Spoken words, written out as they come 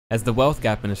As the wealth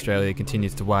gap in Australia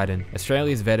continues to widen,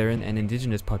 Australia's veteran and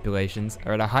Indigenous populations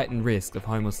are at a heightened risk of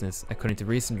homelessness, according to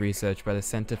recent research by the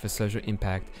Centre for Social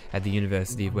Impact at the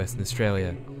University of Western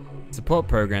Australia. Support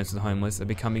programs for the homeless are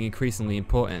becoming increasingly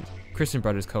important. Christian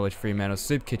Brothers College Fremantle's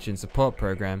Soup Kitchen Support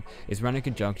Program is run in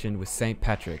conjunction with St.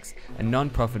 Patrick's, a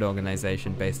non-profit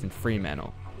organisation based in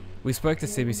Fremantle. We spoke to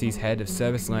CBC's head of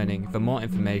service learning for more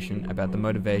information about the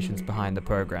motivations behind the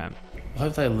program. I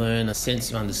hope they learn a sense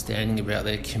of understanding about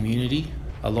their community.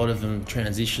 A lot of them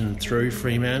transition through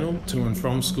Fremantle to and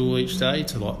from school each day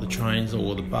to like the trains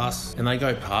or the bus, and they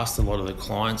go past a lot of the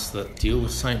clients that deal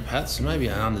with St. Pat's, so maybe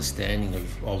an understanding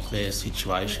of their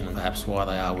situation and perhaps why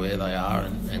they are where they are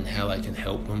and how they can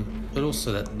help them. But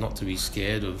also that not to be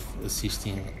scared of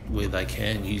assisting where they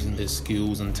can, using their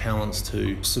skills and talents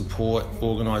to support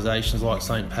organisations like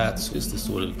St. Pat's, just to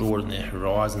sort of broaden their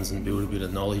horizons and build a bit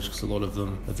of knowledge, because a lot of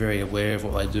them are very aware of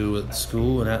what they do at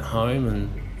school and at home, and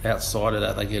outside of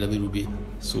that they get a little bit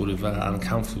sort of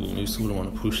uncomfortable, and we sort of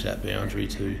want to push that boundary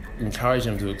to encourage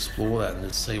them to explore that and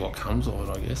to see what comes of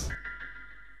it, I guess.